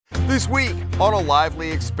This week on A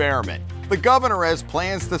Lively Experiment, the governor has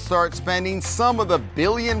plans to start spending some of the $1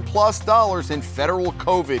 billion+ in federal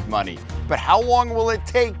COVID money. But how long will it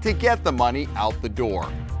take to get the money out the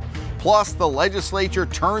door? Plus, the legislature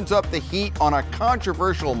turns up the heat on a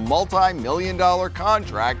controversial multi-million-dollar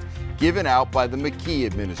contract given out by the McKee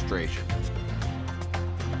administration.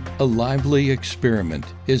 A Lively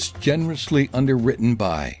Experiment is generously underwritten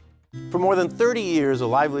by. For more than 30 years, A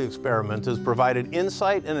Lively Experiment has provided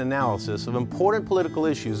insight and analysis of important political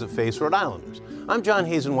issues that face Rhode Islanders. I'm John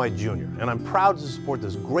Hazen-White Jr., and I'm proud to support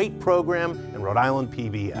this great program in Rhode Island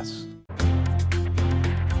PBS.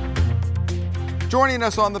 Joining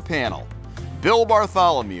us on the panel, Bill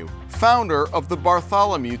Bartholomew, founder of the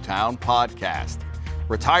Bartholomew Town podcast,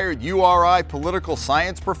 retired URI political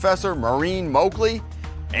science professor Maureen Moakley,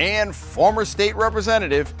 and former state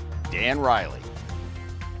representative Dan Riley.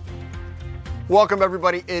 Welcome,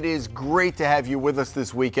 everybody. It is great to have you with us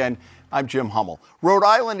this weekend. I'm Jim Hummel. Rhode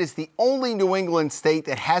Island is the only New England state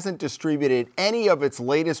that hasn't distributed any of its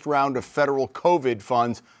latest round of federal COVID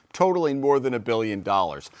funds, totaling more than $1 billion.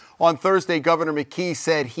 On Thursday, Governor McKee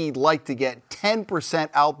said he'd like to get 10%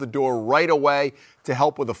 out the door right away to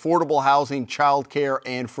help with affordable housing, childcare,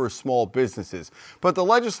 and for small businesses. But the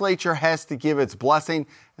legislature has to give its blessing,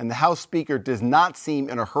 and the House Speaker does not seem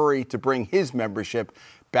in a hurry to bring his membership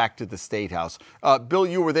back to the State House. Bill,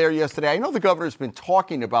 you were there yesterday. I know the governor's been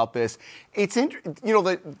talking about this. It's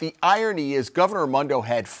the irony is Governor Raimondo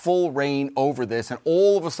had full reign over this, and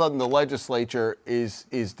all of a sudden the legislature is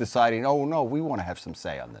deciding, oh no, we want to have some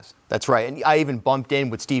say on this. That's right. And I even bumped in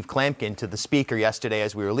with Steve Klampkin to the speaker yesterday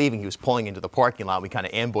as we were leaving. He was pulling into the parking lot. We kind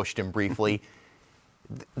of ambushed him briefly.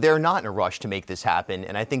 They're not in a rush to make this happen,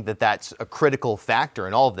 and I think that that's a critical factor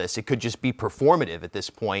in all of this. It could just be performative at this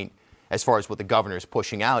point. As far as what the governor is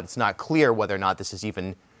pushing out, it's not clear whether or not this is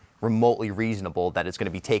even remotely reasonable that it's going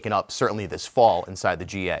to be taken up certainly this fall inside the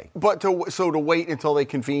GA. But to wait until they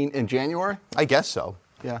convene in January? I guess so.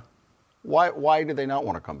 Yeah. Why do they not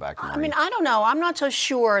want to come back? I mean, I don't know. I'm not so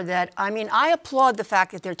sure that, I applaud the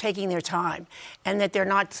fact that they're taking their time and that they're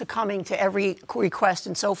not succumbing to every request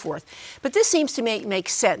and so forth. But this seems to make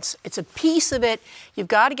sense. It's a piece of it. You've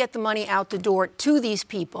got to get the money out the door to these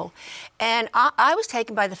people. And I was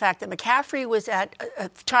taken by the fact that McCaffrey was at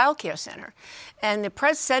a child care center, and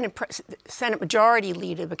the Senate Majority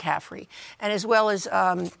Leader McCaffrey, and as well as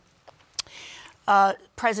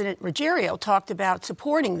President Ruggiero talked about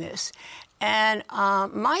supporting this. And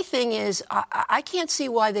my thing is, I can't see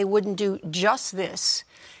why they wouldn't do just this,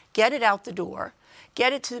 get it out the door,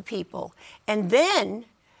 get it to the people. And then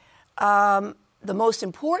the most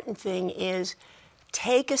important thing is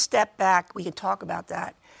take a step back. We can talk about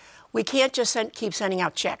that. We can't just keep sending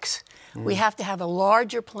out checks. We have to have a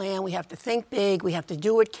larger plan. We have to think big. We have to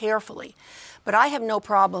do it carefully. But I have no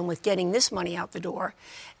problem with getting this money out the door.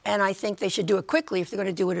 And I think they should do it quickly if they're going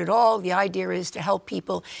to do it at all. The idea is to help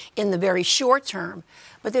people in the very short term.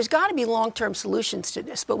 But there's got to be long-term solutions to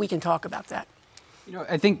this, but we can talk about that. You know,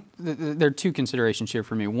 I think there are two considerations here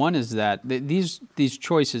for me. One is that these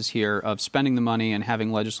choices here of spending the money and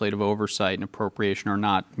having legislative oversight and appropriation are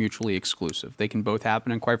not mutually exclusive. They can both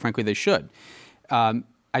happen, and quite frankly, they should.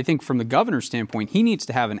 I think from the governor's standpoint, he needs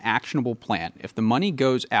to have an actionable plan. If the money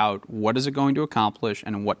goes out, what is it going to accomplish,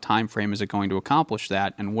 and in what time frame is it going to accomplish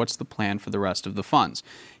that, and what's the plan for the rest of the funds?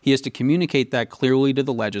 He has to communicate that clearly to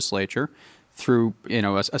the legislature through,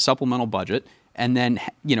 a supplemental budget, and then,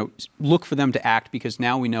 look for them to act, because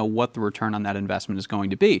now we know what the return on that investment is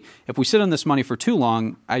going to be. If we sit on this money for too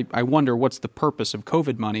long, I wonder what's the purpose of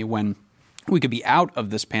COVID money when we could be out of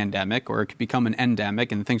this pandemic, or it could become an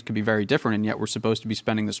endemic, and things could be very different, and yet we're supposed to be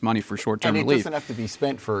spending this money for short-term relief. And it doesn't have to be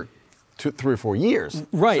spent for 3 or 4 years.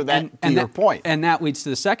 Right. So to your point. And that leads to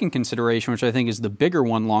the second consideration, which I think is the bigger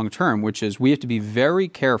one long-term, which is we have to be very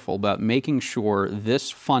careful about making sure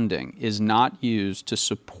this funding is not used to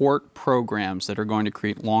support programs that are going to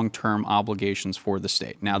create long-term obligations for the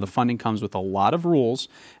state. Now, the funding comes with a lot of rules,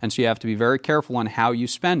 and so you have to be very careful on how you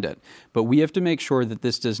spend it. But we have to make sure that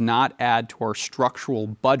this does not add to our structural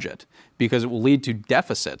budget, because it will lead to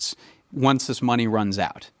deficits once this money runs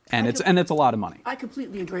out. And it's a lot of money. I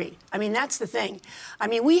completely agree. I mean, that's the thing. I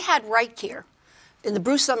mean, we had right care in the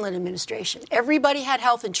Bruce Sunland administration. Everybody had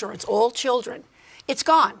health insurance, all children. It's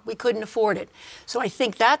gone. We couldn't afford it. So I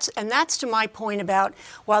think that's to my point about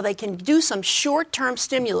while they can do some short-term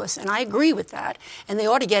stimulus, and I agree with that, and they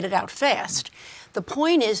ought to get it out fast, The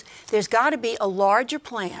point is, there's got to be a larger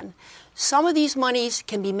plan. Some of these monies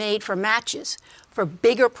can be made for matches, for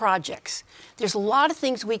bigger projects. There's a lot of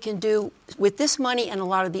things we can do with this money and a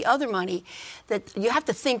lot of the other money that you have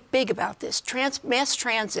to think big about this. Mass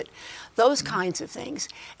transit, those kinds of things.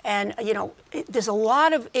 And, there's a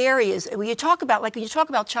lot of areas when you talk about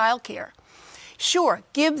childcare. Sure,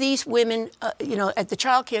 give these women, at the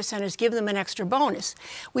child care centers, give them an extra bonus.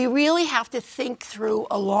 We really have to think through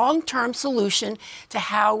a long-term solution to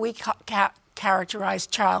how we characterize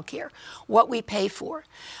child care, what we pay for.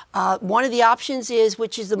 One of the options is,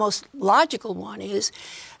 which is the most logical one, is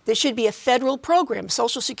there should be a federal program,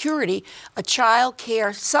 Social Security, a child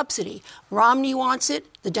care subsidy. Romney wants it.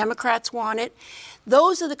 The Democrats want it.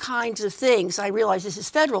 Those are the kinds of things, I realize this is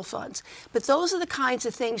federal funds, but those are the kinds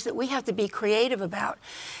of things that we have to be creative about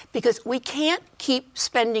because we can't keep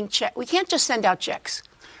spending checks. We can't just send out checks.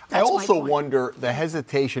 I also wonder, the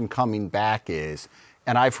hesitation coming back is,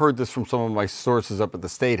 and I've heard this from some of my sources up at the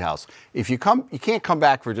State House, you can't come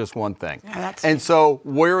back for just one thing. Yeah, and so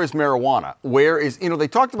where is marijuana? Where is, they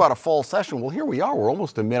talked about a fall session. Well, here we are. We're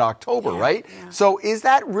almost in mid-October, right? Yeah. So is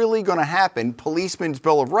that really going to happen? Policeman's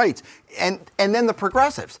Bill of Rights. And then the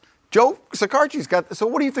progressives. Joe Sakarchi's got, so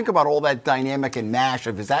what do you think about all that dynamic and mash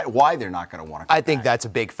of, is that why they're not going to want to come I think that's a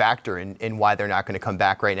big factor in why they're not going to come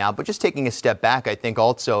back right now. But just taking a step back, I think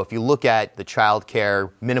also if you look at the child care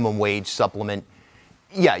minimum wage supplement,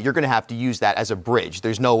 yeah, you're going to have to use that as a bridge.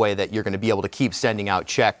 There's no way that you're going to be able to keep sending out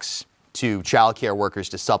checks to child care workers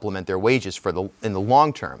to supplement their wages in the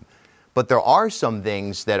long term. But there are some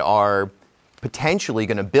things that are potentially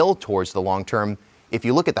going to build towards the long term. If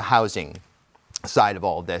you look at the housing side of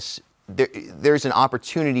all of this, there's an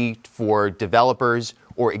opportunity for developers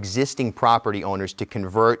or existing property owners to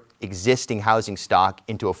convert existing housing stock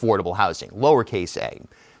into affordable housing, lowercase a.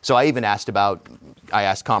 So I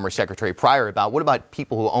asked Commerce Secretary Pryor about what about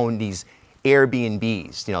people who own these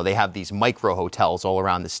Airbnbs? They have these micro hotels all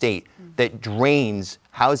around the state that drains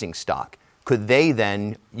housing stock. Could they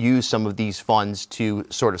then use some of these funds to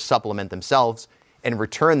sort of supplement themselves and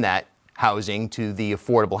return that housing to the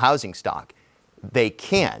affordable housing stock? They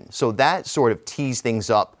can. So that sort of tees things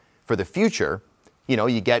up for the future.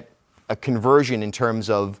 You get a conversion in terms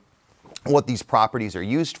of what these properties are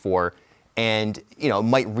used for, and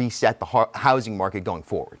might reset the housing market going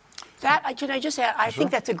forward. Can I just add? I think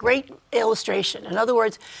that's a great illustration. In other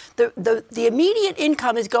words, the immediate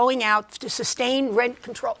income is going out to sustain rent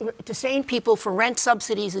control, to sustain people for rent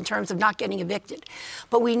subsidies in terms of not getting evicted.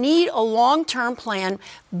 But we need a long-term plan,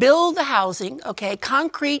 build the housing,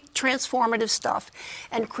 concrete, transformative stuff,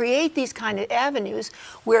 and create these kind of avenues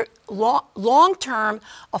where long-term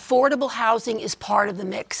affordable housing is part of the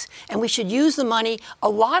mix. And we should use the money, a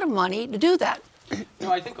lot of money, to do that.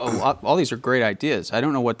 I think all these are great ideas. I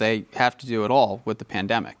don't know what they have to do at all with the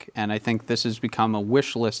pandemic. And I think this has become a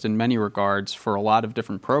wish list in many regards for a lot of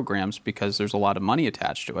different programs because there's a lot of money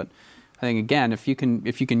attached to it. I think, again, if you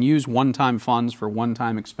can use one-time funds for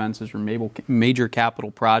one-time expenses or major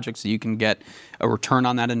capital projects, that you can get a return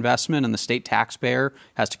on that investment and the state taxpayer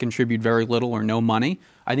has to contribute very little or no money,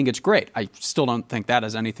 I think it's great. I still don't think that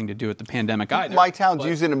has anything to do with the pandemic either. My town's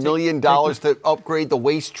using $1 million to upgrade the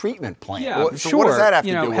waste treatment plant. Yeah, so sure. What does that have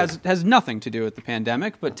to do with it? Has nothing to do with the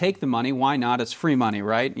pandemic, but take the money. Why not? It's free money,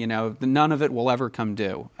 right? None of it will ever come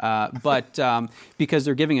due, but because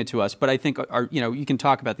they're giving it to us. But I think, you can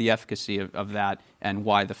talk about the efficacy of that and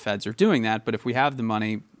why the feds are doing that. But if we have the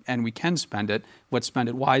money and we can spend it, let's spend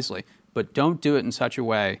it wisely. But don't do it in such a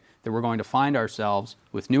way that we're going to find ourselves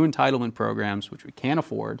with new entitlement programs, which we can't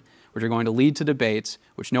afford, which are going to lead to debates,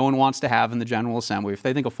 which no one wants to have in the General Assembly. If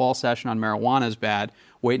they think a fall session on marijuana is bad,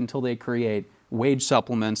 wait until they create wage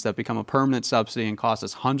supplements that become a permanent subsidy and cost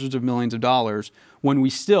us hundreds of millions of dollars, when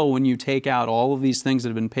you take out all of these things that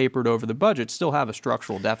have been papered over the budget, still have a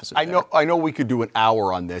structural deficit. I know we could do an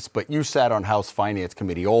hour on this, but you sat on House Finance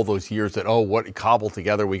Committee all those years that, what cobbled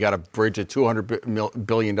together, we got to bridge a $200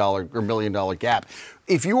 billion or $1 million gap.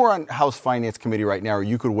 If you were on House Finance Committee right now, or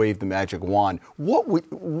you could wave the magic wand,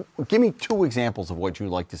 give me two examples of what you'd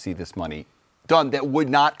like to see this money done that would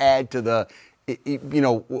not add to the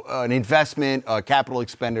an investment, a capital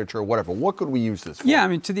expenditure, whatever. What could we use this for? Yeah,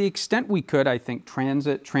 to the extent we could, I think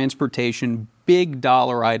transportation, big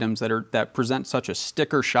dollar items that present such a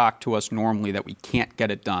sticker shock to us normally that we can't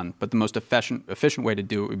get it done. But the most efficient way to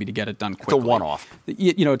do it would be to get it done quickly. It's a one-off.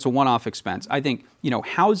 It's a one-off expense. I think,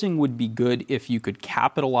 housing would be good if you could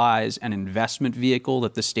capitalize an investment vehicle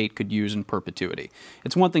that the state could use in perpetuity.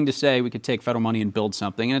 It's one thing to say we could take federal money and build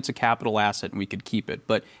something, and it's a capital asset and we could keep it.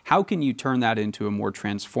 But how can you turn that into a more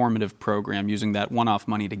transformative program using that one-off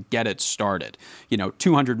money to get it started?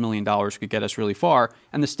 $200 million could get us really far,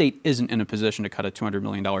 and the state isn't in a position to cut a $200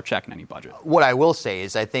 million check in any budget. What I will say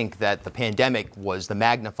is I think that the pandemic was the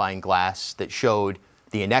magnifying glass that showed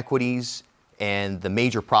the inequities and the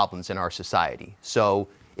major problems in our society. So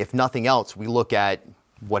if nothing else, we look at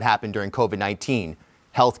what happened during COVID-19,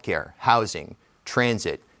 healthcare, housing,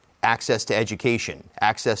 transit, access to education,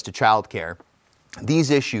 access to childcare.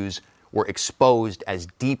 These issues were exposed as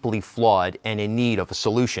deeply flawed and in need of a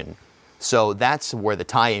solution. So that's where the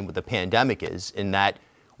tie-in with the pandemic is, in that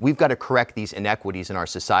we've got to correct these inequities in our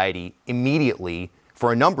society immediately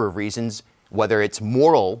for a number of reasons, whether it's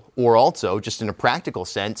moral or also just in a practical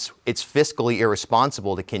sense, it's fiscally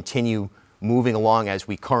irresponsible to continue moving along as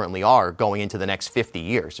we currently are going into the next 50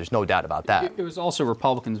 years. There's no doubt about that. It was also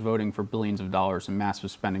Republicans voting for billions of dollars in massive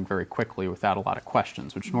spending very quickly without a lot of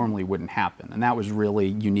questions, which normally wouldn't happen. And that was really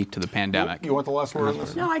unique to the pandemic. You want the last word on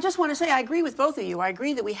this? No, I just want to say I agree with both of you. I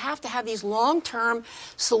agree that we have to have these long-term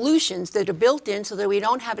solutions that are built in so that we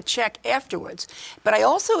don't have a check afterwards. But I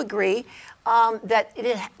also agree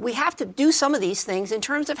that we have to do some of these things in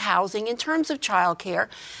terms of housing, in terms of childcare,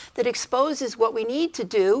 that exposes what we need to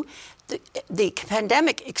do. The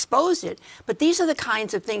pandemic exposed it, but these are the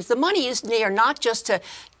kinds of things. The money is there not just a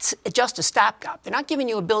stopgap. They're not giving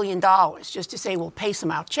you $1 billion just to say we'll pay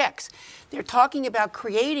some out checks. They're talking about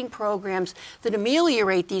creating programs that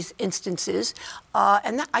ameliorate these instances,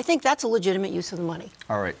 and I think that's a legitimate use of the money.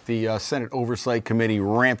 All right. The Senate Oversight Committee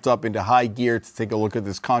ramped up into high gear to take a look at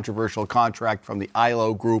this controversial contract from the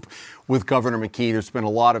ILO group with Governor McKee. There's been a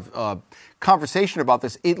lot of conversation about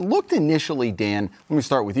this. It looked initially, Dan, let me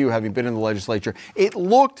start with you, having been in the legislature. It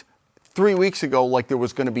looked 3 weeks ago like there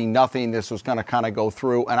was going to be nothing. This was going to kind of go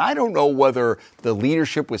through. And I don't know whether the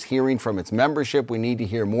leadership was hearing from its membership. We need to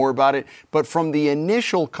hear more about it. But from the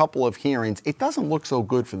initial couple of hearings, it doesn't look so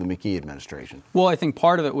good for the McKee administration. Well, I think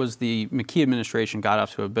part of it was the McKee administration got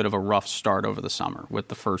off to a bit of a rough start over the summer with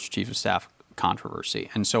the first chief of staff controversy.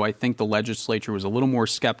 And so I think the legislature was a little more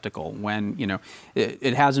skeptical when,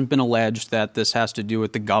 it hasn't been alleged that this has to do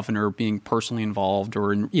with the governor being personally involved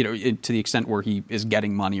or, to the extent where he is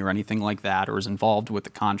getting money or anything like that or is involved with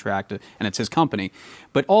the contract and it's his company.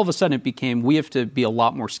 But all of a sudden it became, we have to be a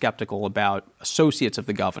lot more skeptical about associates of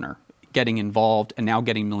the governor getting involved and now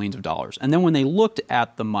getting millions of dollars. And then when they looked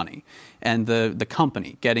at the money and the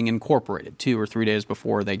company getting incorporated 2 or 3 days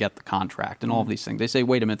before they get the contract and all of these things, they say,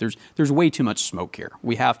 wait a minute, there's way too much smoke here.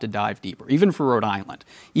 We have to dive deeper, even for Rhode Island.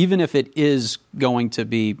 Even if it is going to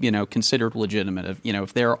be, considered legitimate,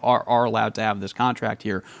 if they are allowed to have this contract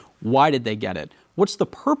here, why did they get it? What's the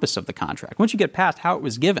purpose of the contract? Once you get past how it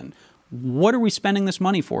was given, what are we spending this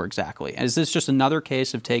money for exactly? Is this just another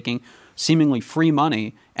case of taking seemingly free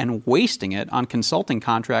money and wasting it on consulting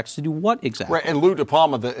contracts to do what exactly? Right, and Lou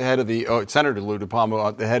DePalma, the head of the Senator Lou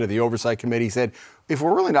DePalma, the head of the Oversight Committee, said, if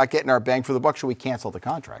we're really not getting our bang for the buck, should we cancel the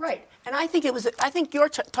contract? Right. And I think you're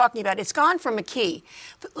talking about, it's gone from McKee.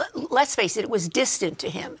 Let's face it, it was distant to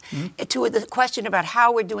him, to the question about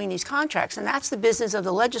how we're doing these contracts. And that's the business of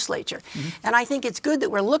the legislature. And I think it's good that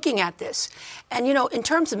we're looking at this. And, in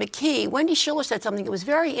terms of McKee, Wendy Schiller said something that was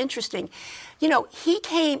very interesting. He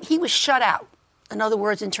was shut out. In other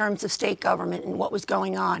words, in terms of state government and what was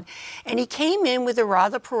going on. And he came in with a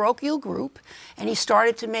rather parochial group, and he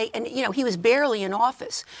started to make, and he was barely in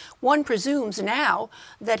office. One presumes now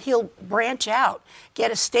that he'll branch out,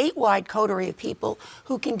 get a statewide coterie of people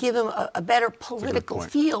who can give him a better political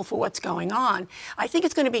feel for what's going on. I think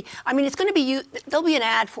it's going to be, there'll be an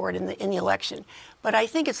ad for it in the election. But I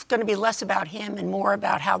think it's going to be less about him and more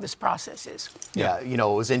about how this process is. Yeah, it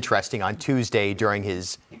was interesting on Tuesday during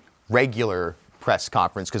his regular press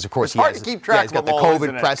conference, because of course he's got the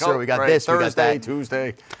COVID presser, we got this, Thursday, we got that.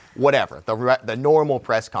 Tuesday. Whatever, the normal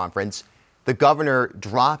press conference, the governor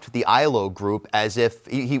dropped the ILO group as if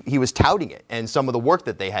he was touting it and some of the work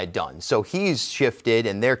that they had done. So he's shifted,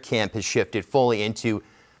 and their camp has shifted fully into,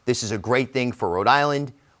 this is a great thing for Rhode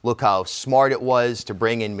Island. Look how smart it was to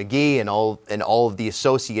bring in McGee and all of the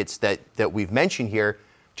associates that we've mentioned here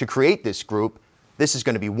to create this group. This is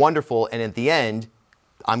going to be wonderful, and at the end,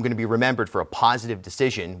 I'm going to be remembered for a positive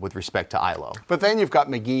decision with respect to ILO. But then you've got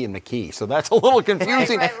McGee and McKee, so that's a little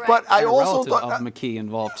confusing. Right. But I A also relative thought of McKee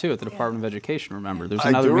involved too at the Department of Education. Remember, there's I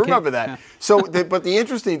another. do McKee. remember that. Yeah. So, but the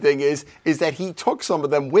interesting thing is that he took some of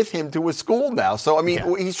them with him to his school now. So I mean,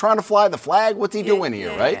 he's trying to fly the flag. What's he doing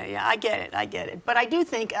here, right? Yeah, I get it. But I do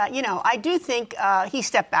think, he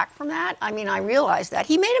stepped back from that. I mean, I realize that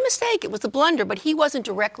he made a mistake. It was a blunder, but he wasn't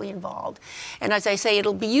directly involved. And as I say,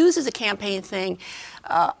 it'll be used as a campaign thing.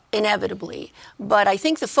 Inevitably. But I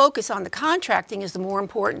think the focus on the contracting is the more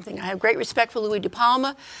important thing. I have great respect for Louis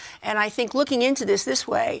DePalma, and I think looking into this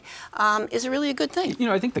way is really a good thing.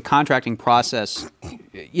 I think the contracting process,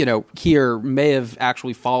 here may have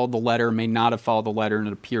actually followed the letter, may not have followed the letter, and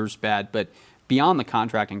it appears bad. But beyond the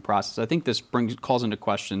contracting process, I think this calls into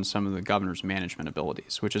question some of the governor's management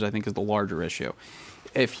abilities, which I think is the larger issue.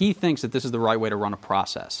 If he thinks that this is the right way to run a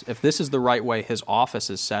process, if this is the right way his office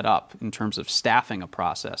is set up in terms of staffing a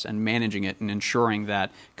process and managing it and ensuring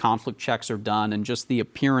that conflict checks are done and just the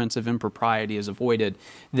appearance of impropriety is avoided,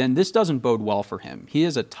 then this doesn't bode well for him. He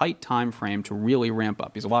has a tight time frame to really ramp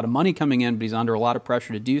up. He's a lot of money coming in, but he's under a lot of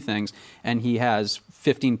pressure to do things, and he has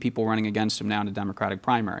 15 people running against him now in a Democratic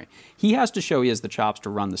primary. He has to show he has the chops to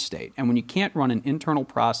run the state. And when you can't run an internal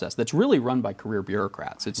process that's really run by career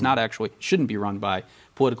bureaucrats, it's not actually, shouldn't be run by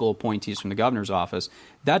political appointees from the governor's office,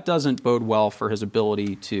 that doesn't bode well for his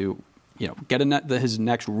ability to get his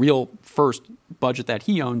next real first budget that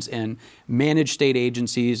he owns and manage state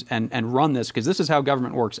agencies and run this, because this is how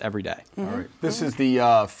government works every day. All right. This is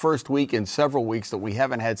the first week in several weeks that we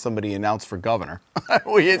haven't had somebody announced for governor.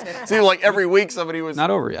 It seemed like every week somebody was...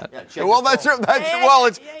 Not over yet. Yeah, well,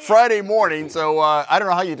 it's Friday morning, so I don't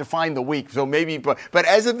know how you define the week. So maybe, but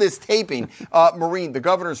as of this taping, Maureen, the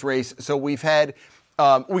governor's race, so we've had...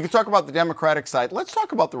 we can talk about the Democratic side. Let's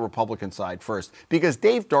talk about the Republican side first, because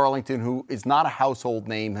Dave Darlington, who is not a household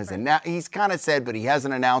name, he's kind of said, but he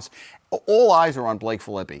hasn't announced. All eyes are on Blake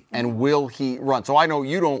Filippi, and will he run? So I know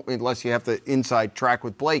you don't, unless you have the inside track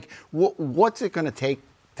with Blake. What's it going to take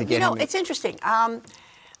to get him? It's interesting.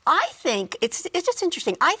 I think it's just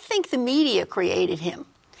interesting. I think the media created him,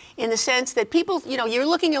 in the sense that people, you're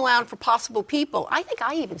looking around for possible people. I think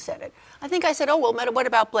I even said it. I think I said, what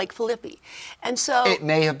about Blake Filippi? And so... It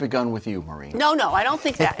may have begun with you, Maureen. No, I don't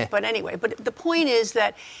think that. But anyway, but the point is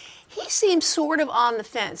that he seems sort of on the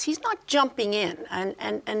fence. He's not jumping in.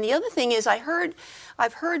 And the other thing is I've heard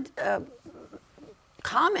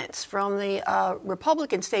comments from the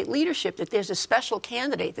Republican state leadership that there's a special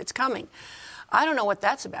candidate that's coming. I don't know what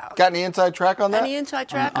that's about. Got any inside track on that? Any inside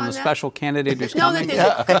track on the that? special candidate who's coming?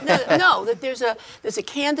 That there's a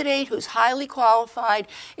candidate who's highly qualified.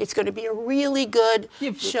 It's going to be a really good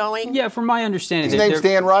showing. Yeah, from my understanding, his name's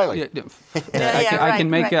Dan Riley. I can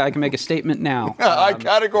make a statement now. I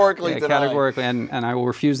categorically deny. Categorically, and I will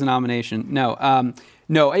refuse the nomination. No.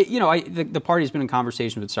 The party's been in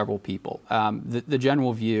conversation with several people. The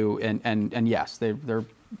general view, and yes, they've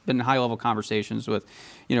been high-level conversations with,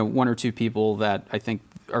 one or two people that I think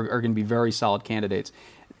are going to be very solid candidates.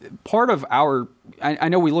 Part of I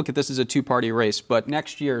know we look at this as a two-party race, but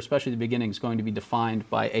next year, especially the beginning, is going to be defined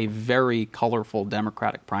by a very colorful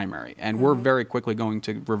Democratic primary, and we're very quickly going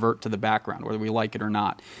to revert to the background, whether we like it or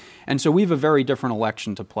not. And so we have a very different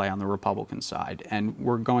election to play on the Republican side, and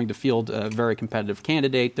we're going to field a very competitive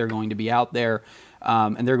candidate. They're going to be out there,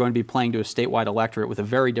 and they're going to be playing to a statewide electorate with a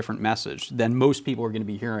very different message than most people are going to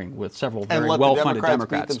be hearing with several very well-funded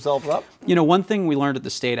Democrats. Beat themselves up? One thing we learned at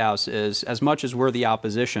the State House is, as much as we're the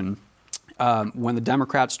opposition, when the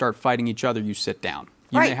Democrats start fighting each other, you sit down.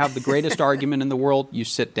 You may have the greatest argument in the world. You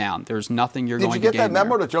sit down. There's nothing you're going to gain. Did you get that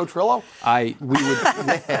memo to Joe Trillo?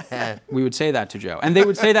 We would say that to Joe, and they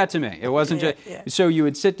would say that to me. It wasn't just so you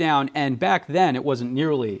would sit down, and back then it wasn't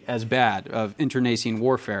nearly as bad of internecine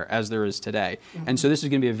warfare as there is today. Mm-hmm. And so this is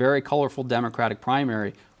going to be a very colorful Democratic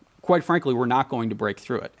primary. Quite frankly, we're not going to break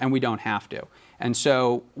through it, and we don't have to. And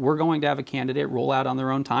so we're going to have a candidate roll out on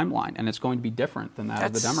their own timeline, and it's going to be different than that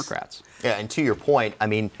of the Democrats. Yeah, and to your point,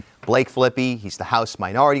 Blake Filippi, he's the House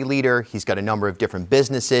Minority Leader. He's got a number of different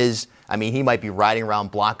businesses. He might be riding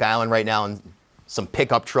around Block Island right now in some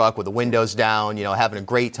pickup truck with the windows down, having a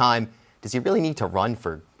great time. Does he really need to run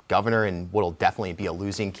for governor in what will definitely be a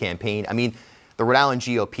losing campaign? The Rhode Island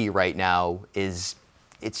GOP right now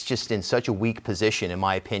it's just in such a weak position, in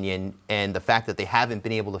my opinion, and the fact that they haven't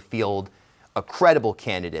been able to field a credible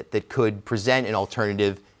candidate that could present an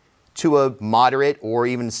alternative to a moderate or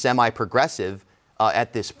even semi-progressive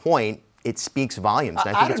at this point, it speaks volumes.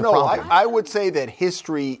 And I think it's a problem. I would say that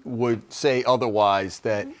history would say otherwise,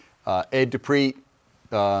 that Ed Dupree,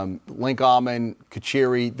 Link Almond,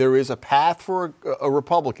 Kachiri, there is a path for a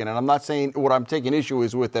Republican. And I'm not saying what I'm taking issue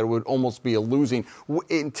is with that it would almost be a losing.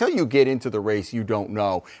 Until you get into the race, you don't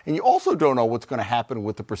know. And you also don't know what's going to happen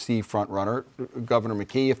with the perceived front runner, Governor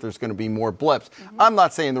McKee, if there's going to be more blips. I'm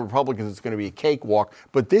not saying the Republicans is going to be a cakewalk,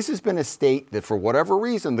 but this has been a state that for whatever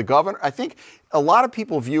reason, the governor, I think a lot of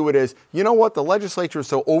people view it as, you know what, the legislature is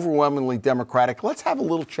so overwhelmingly Democratic. Let's have a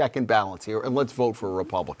little check and balance here and let's vote for a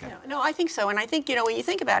Republican. No, I think so. And I think, when you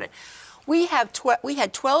think about it, we had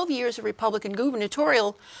 12 years of Republican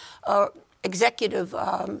gubernatorial executive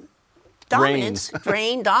dominance,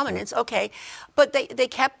 reign dominance, okay. But they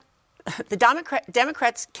kept, the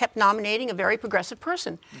Democrats kept nominating a very progressive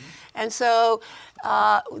person. And so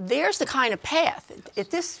there's the kind of path. If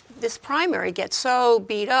this primary gets so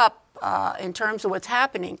beat up in terms of what's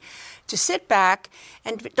happening, to sit back,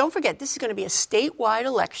 and don't forget, this is going to be a statewide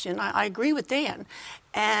election. I agree with Dan.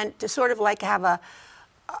 And to sort of like have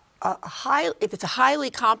if it's a highly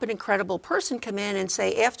competent, credible person come in and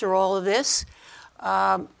say, after all of this,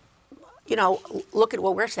 look at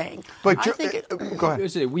what we're saying. But I think go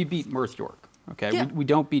ahead. We beat Mirth York. Okay, yeah. we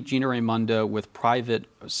don't beat Gina Raimondo with private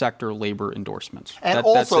sector labor endorsements. And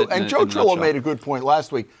Joe Trillo made a good point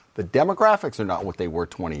last week. The demographics are not what they were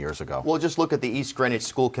 20 years ago. Well, just look at the East Greenwich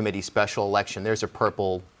School Committee special election. There's a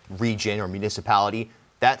purple region or municipality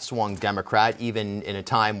that swung Democrat, even in a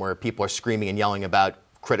time where people are screaming and yelling about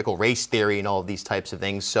critical race theory and all of these types of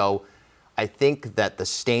things. So I think that the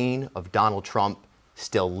stain of Donald Trump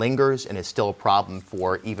still lingers and is still a problem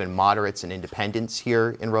for even moderates and independents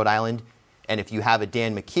here in Rhode Island. And if you have a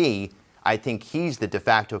Dan McKee, I think he's the de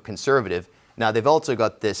facto conservative. Now, they've also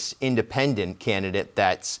got this independent candidate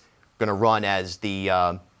that's going to run as the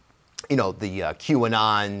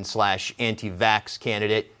QAnon/anti-vax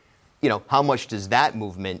candidate. How much does that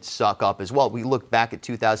movement suck up as well? We look back at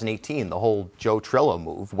 2018, the whole Joe Trillo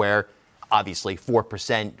move, where obviously Joe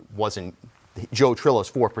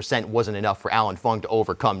Trillo's 4% wasn't enough for Alan Fung to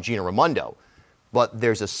overcome Gina Raimondo. But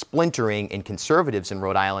there's a splintering in conservatives in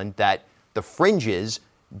Rhode Island that the fringes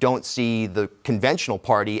don't see the conventional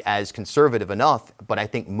party as conservative enough, but I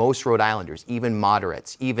think most Rhode Islanders, even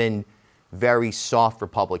moderates, even very soft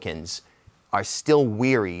Republicans, are still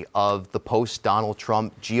weary of the post-Donald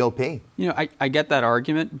Trump GOP. I get that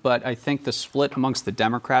argument, but I think the split amongst the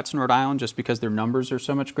Democrats in Rhode Island, just because their numbers are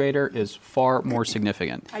so much greater, is far more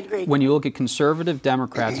significant. I agree. When you look at conservative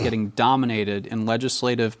Democrats getting dominated in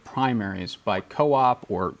legislative primaries by co-op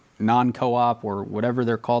or non-co-op or whatever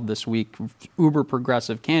they're called this week, uber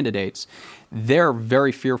progressive candidates, they're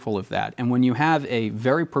very fearful of that. And when you have a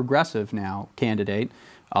very progressive now candidate,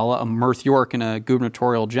 a Mirth York in a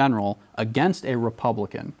gubernatorial general, against a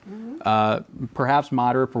Republican, perhaps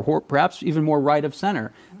moderate, perhaps even more right of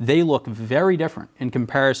center, they look very different in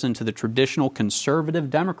comparison to the traditional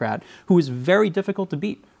conservative Democrat, who is very difficult to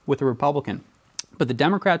beat with a Republican. But the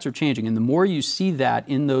Democrats are changing, and the more you see that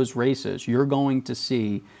in those races, you're going to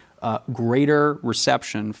see greater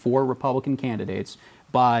reception for Republican candidates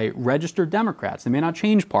by registered Democrats. They may not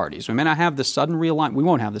change parties. We may not have the sudden realignment. We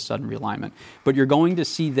won't have the sudden realignment. But you're going to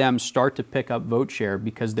see them start to pick up vote share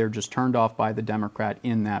because they're just turned off by the Democrat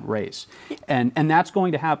in that race. And that's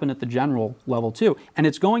going to happen at the general level, too. And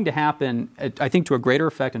it's going to happen, I think, to a greater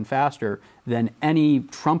effect and faster than any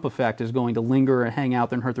Trump effect is going to linger and hang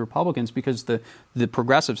out and hurt the Republicans because the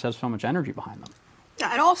progressives have so much energy behind them.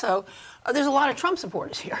 And also, there's a lot of Trump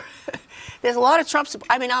supporters here. There's a lot of Trump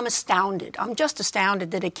supporters. I mean, I'm astounded. I'm just astounded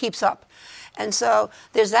that it keeps up. And so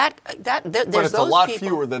there's that there's but it's those a lot people.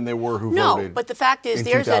 Fewer than there were who no, voted. No, but the fact is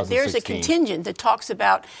there's a contingent that talks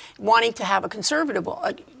about wanting to have a conservative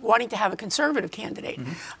candidate.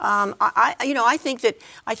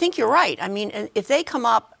 I think you're right. I mean, if they come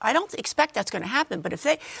up, I don't expect that's going to happen. But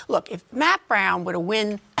if Matt Brown were to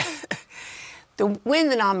win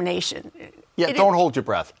the nomination. Yeah, don't hold your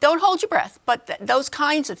breath. Don't hold your breath. But those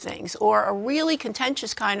kinds of things, or a really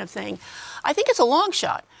contentious kind of thing, I think it's a long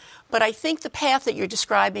shot. But I think the path that you're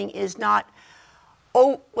describing is not.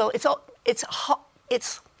 It's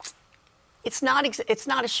not a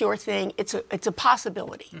sure thing. It's a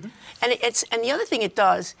possibility. Mm-hmm. And the other thing it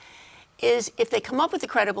does is if they come up with a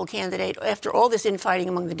credible candidate after all this infighting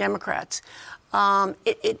among the Democrats,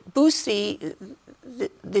 it boosts the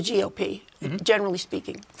GOP, mm-hmm. generally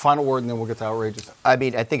speaking. Final word, and then we'll get to outrageous. I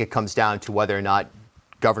mean, I think it comes down to whether or not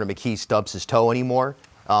Governor McKee stubs his toe anymore.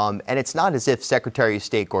 And it's not as if Secretary of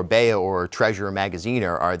State Gorbea or Treasurer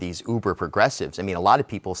Magaziner are these uber progressives. I mean, a lot of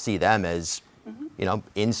people see them as,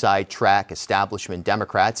 inside track establishment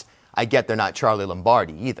Democrats. I get they're not Charlie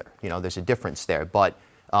Lombardi either. There's a difference there. But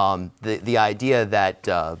the idea that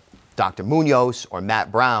Dr. Munoz or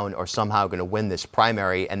Matt Brown are somehow going to win this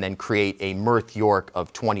primary and then create a Mirth York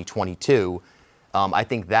of 2022. I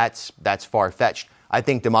think that's far-fetched. I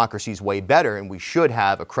think democracy is way better, and we should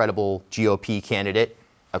have a credible GOP candidate,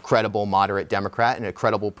 a credible moderate Democrat, and a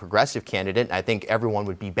credible progressive candidate. And I think everyone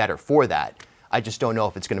would be better for that. I just don't know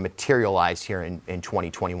if it's going to materialize here in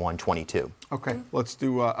 2021-22. Okay, let's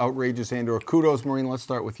do outrageous and or kudos. Maureen, let's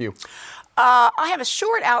start with you. I have a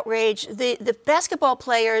short outrage. The basketball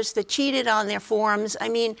players that cheated on their forms, I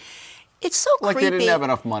mean, it's so creepy. Like they didn't have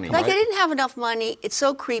enough money, Like right? they didn't have enough money. It's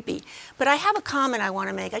so creepy. But I have a comment I want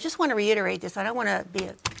to make. I just want to reiterate this. I don't want to be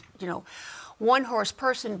a, one-horse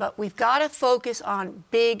person, but we've got to focus on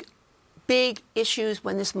big issues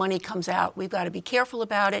when this money comes out. We've got to be careful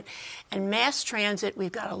about it. And mass transit,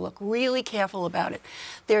 we've got to look really careful about it.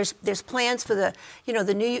 There's plans for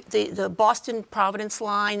the Boston Providence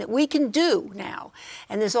line that we can do now.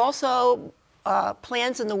 And there's also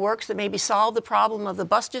plans in the works that maybe solve the problem of the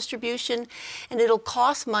bus distribution. And it'll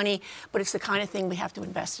cost money, but it's the kind of thing we have to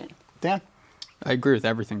invest in. Dan? I agree with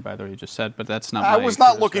everything, by the way, you just said, but that's not. I was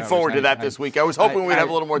not looking forward to that this week. I was hoping we'd have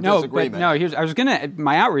a little more disagreement.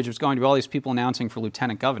 My outrage was going to be all these people announcing for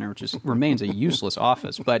lieutenant governor, which remains a useless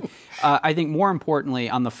office. But I think more importantly,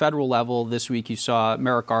 on the federal level, this week you saw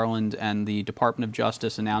Merrick Garland and the Department of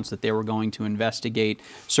Justice announce that they were going to investigate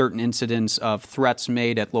certain incidents of threats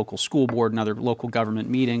made at local school board and other local government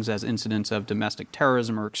meetings as incidents of domestic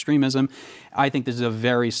terrorism or extremism. I think this is a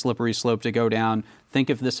very slippery slope to go down. Think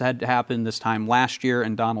if this had happened this time last year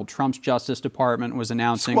and Donald Trump's Justice Department was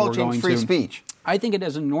announcing we're going free speech. I think it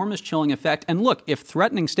has enormous chilling effect. And look, if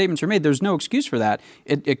threatening statements are made, there's no excuse for that.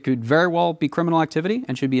 It could very well be criminal activity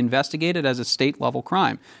and should be investigated as a state-level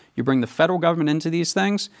crime. You bring the federal government into these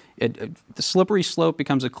things, the slippery slope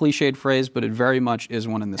becomes a cliched phrase, but it very much is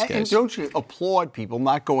one in this case. And don't you applaud people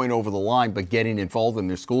not going over the line, but getting involved in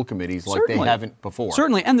their school committees like they haven't before?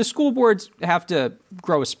 Certainly. And the school boards have to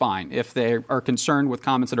grow a spine if they are concerned with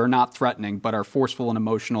comments that are not threatening, but are forceful and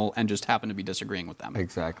emotional and just happen to be disagreeing with them.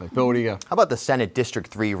 Exactly. Bill, what do you got? How about the Senate District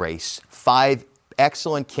 3 race? 5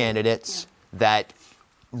 excellent candidates that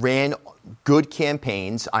ran good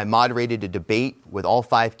campaigns. I moderated a debate with all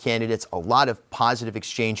 5 candidates, a lot of positive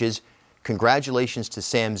exchanges. Congratulations to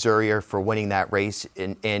Sam Zurier for winning that race.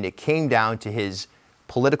 And it came down to his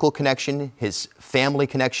political connection, his family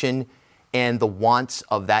connection, and the wants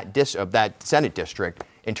of that Senate district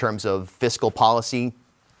in terms of fiscal policy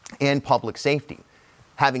and public safety.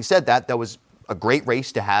 Having said that, that was a great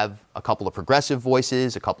race to have a couple of progressive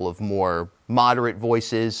voices, a couple of more moderate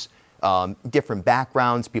voices, different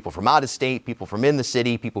backgrounds, people from out of state, people from in the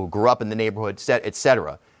city, people who grew up in the neighborhood, et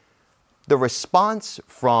cetera. The response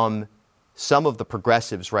from some of the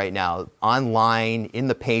progressives right now, online, in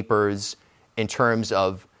the papers, in terms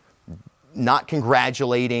of not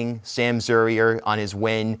congratulating Sam Zurier on his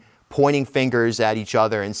win, pointing fingers at each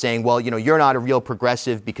other and saying, well, you're not a real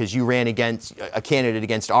progressive because you ran against a candidate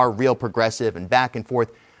against our real progressive, and back and forth.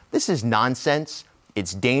 This is nonsense.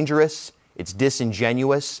 It's dangerous. It's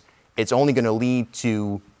disingenuous. It's only going to lead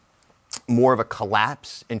to more of a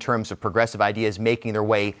collapse in terms of progressive ideas making their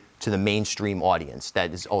way to the mainstream audience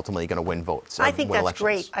that is ultimately going to win votes. I think that's elections.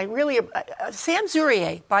 great. I really, Sam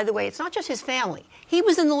Zurier, by the way, it's not just his family. He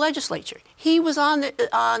was in the legislature. He was on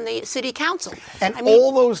the city council. And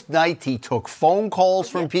all those nights he took phone calls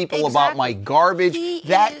from people about my garbage.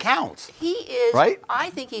 That counts. He is. Right?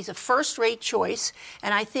 I think he's a first-rate choice.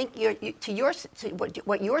 And I think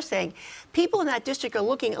what you're saying, people in that district are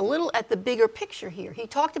looking a little at the bigger picture here. He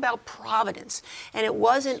talked about Providence, and it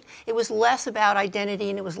was less about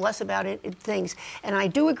identity and it was less about things. And I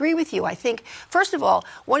do agree with you. I think, first of all,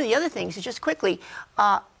 one of the other things is just quickly,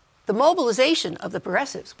 the mobilization of the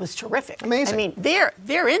progressives was terrific. Amazing. I mean,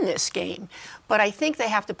 they're in this game, but I think they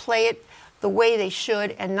have to play it the way they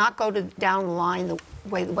should and not go down the line the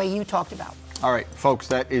way you talked about. All right, folks,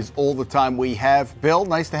 that is all the time we have. Bill,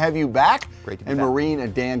 nice to have you back. Great to be back. And Maureen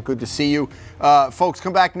and Dan, good to see you. Folks,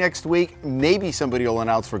 come back next week. Maybe somebody will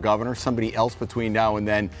announce for governor, somebody else between now and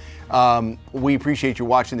then. We appreciate you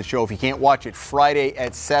watching the show. If you can't watch it Friday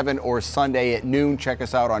at 7 or Sunday at noon, check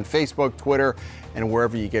us out on Facebook, Twitter, and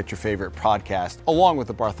wherever you get your favorite podcast, along with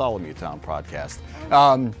the Bartholomew Town podcast.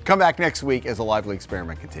 Come back next week as the lively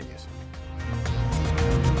experiment continues.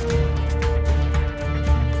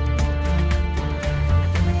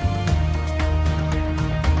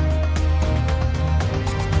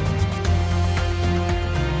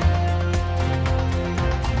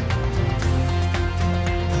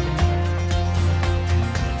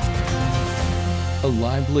 A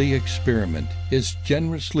Lively Experiment is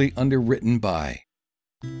generously underwritten by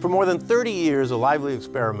For more than 30 years, A Lively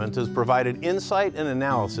Experiment has provided insight and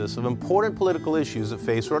analysis of important political issues that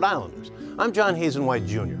face Rhode Islanders. I'm John Hazen White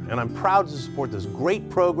Jr., and I'm proud to support this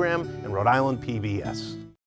great program in Rhode Island PBS.